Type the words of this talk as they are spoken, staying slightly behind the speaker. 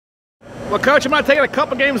Well, Coach, it might have taken a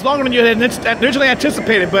couple games longer than you had originally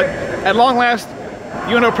anticipated, but at long last,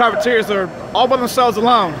 UNO Privateers are all by themselves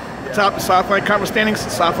alone atop the Southland Conference standings,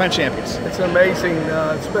 Southland champions. It's amazing.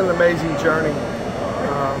 It's been an amazing journey.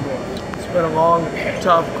 It's been a long,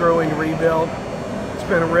 tough, grueling rebuild. It's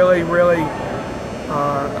been a really, really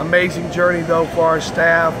amazing journey, though, for our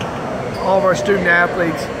staff, all of our student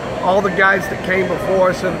athletes, all the guys that came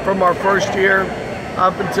before us, and from our first year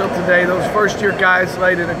up until today, those first-year guys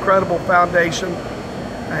laid an incredible foundation.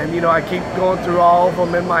 And, you know, I keep going through all of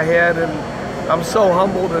them in my head, and I'm so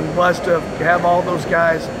humbled and blessed to have all those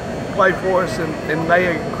guys play for us and lay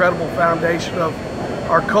an incredible foundation of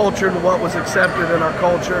our culture and what was accepted in our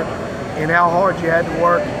culture and how hard you had to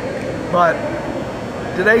work. But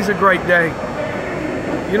today's a great day.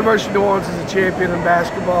 University of New Orleans is a champion in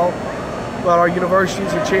basketball, but our university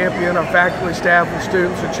is a champion, our faculty, staff, and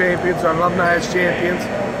students are champions, our alumni is champions,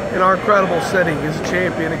 and our incredible city is a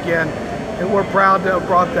champion again. And we're proud to have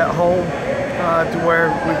brought that home to where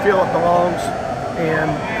we feel it belongs, and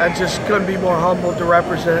I just couldn't be more humbled to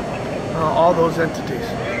represent all those entities.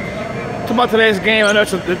 Talking about today's game, I know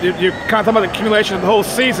you're kind of talking about the accumulation of the whole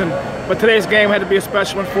season, but today's game had to be a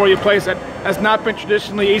special one for you, a place that has not been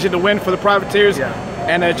traditionally easy to win for the Privateers,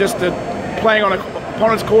 and just playing on an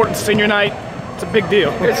opponent's court in senior night, it's a big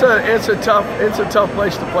deal. It's a tough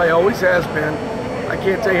place to play, always has been. I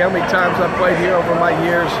can't tell you how many times I've played here over my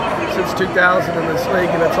years since 2000 in this league,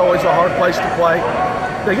 and it's always a hard place to play.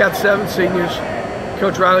 They got 7 seniors.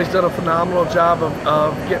 Coach Riley's done a phenomenal job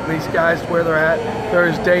of getting these guys to where they're at. They're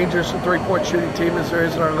as dangerous a three-point shooting team as there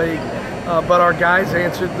is in our league, but our guys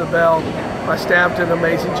answered the bell. My staff did an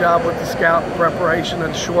amazing job with the scout preparation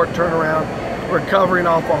and short turnaround, recovering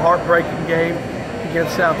off a heartbreaking game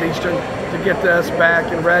against Southeastern to get us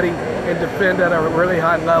back and ready and defend at a really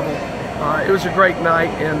high level. It was a great night,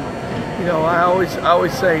 and you know, I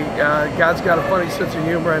always say God's got a funny sense of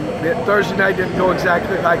humor, and Thursday night didn't go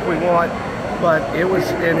exactly like we want, but it was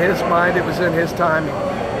in His mind, it was in His timing,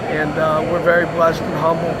 and we're very blessed and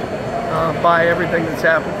humbled by everything that's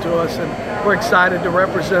happened to us, and we're excited to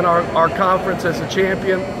represent our conference as a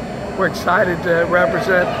champion. We're excited to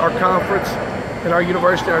represent our conference and our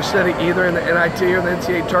university, our city, either in the NIT or the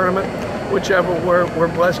NCAA tournament, whichever we're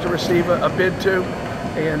blessed to receive a bid to.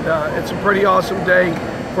 And it's a pretty awesome day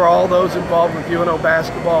for all those involved with UNO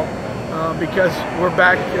basketball because we're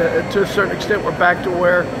back, to a certain extent, we're back to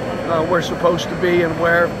where we're supposed to be and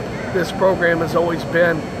where this program has always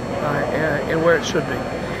been and where it should be.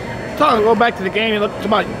 Go back to the game, you look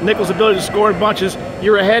about Nicholls' ability to score in bunches.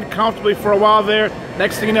 You're ahead comfortably for a while there.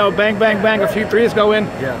 Next thing you know, bang, bang, bang, a few threes go in.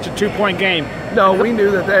 It's a 2-point game. No, we knew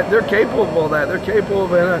that they're capable of that. They're capable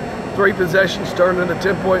of in a 3 possessions turning a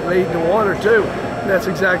 10-point lead to 1 or 2. And that's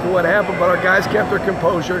exactly what happened. But our guys kept their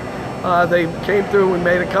composure. They came through and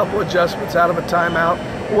made a couple adjustments out of a timeout.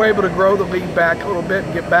 We were able to grow the lead back a little bit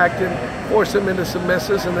and get back and force them into some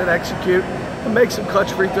misses and then execute and make some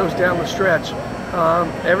clutch free throws down the stretch.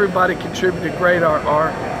 Everybody contributed great.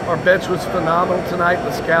 Our bench was phenomenal tonight in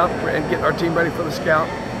the scout and getting our team ready for the scout.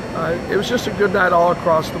 It was just a good night all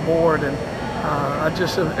across the board, and I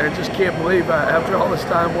just can't believe after all this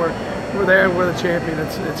time we're there and we're the champion.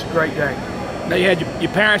 It's a great day. Now you had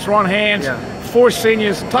your parents were on hand, 4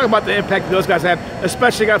 seniors. Talk about the impact that those guys had,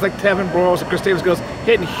 especially guys like Tevin Broyles and Chris Davis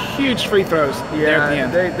hitting huge free throws there at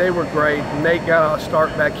the end. They were great. Nate got a start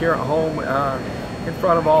back here at home in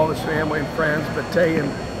front of all his family and friends, but Tay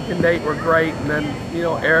and Nate were great. And then, you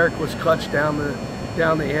know, Eric was clutch down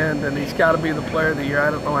the end, and he's got to be the player of the year.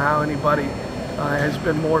 I don't know how anybody has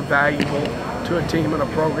been more valuable to a team and a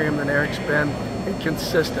program than Eric's been, and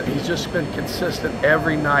consistent. He's just been consistent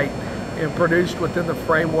every night and produced within the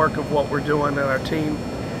framework of what we're doing in our team,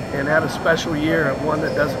 and had a special year, and one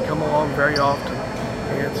that doesn't come along very often.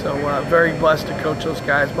 And so very blessed to coach those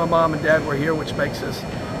guys. My mom and dad were here, which makes this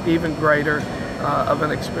even greater of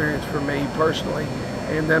an experience for me personally,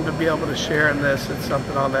 and them to be able to share in this, it's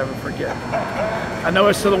something I'll never forget. I know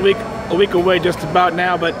it's still a week away just about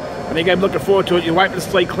now, but I think I'm looking forward to it. You wipe the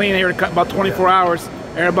slate clean here in about 24 hours.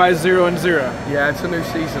 Everybody's 0-0. Yeah, it's a new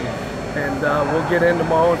season, and we'll get in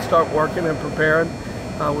tomorrow and start working and preparing.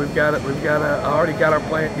 We've already got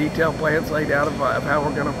our detailed plans laid out of how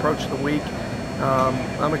we're going to approach the week.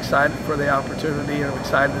 I'm excited for the opportunity, and I'm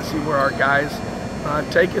excited to see where our guys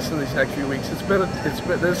take us in these next few weeks.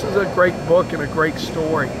 This is a great book and a great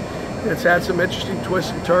story. It's had some interesting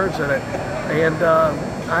twists and turns in it, and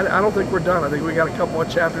I don't think we're done. I think we got a couple more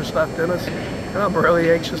chapters left in us, and I'm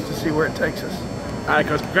really anxious to see where it takes us. All right,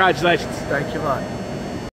 Coach, congratulations. Thank you a lot.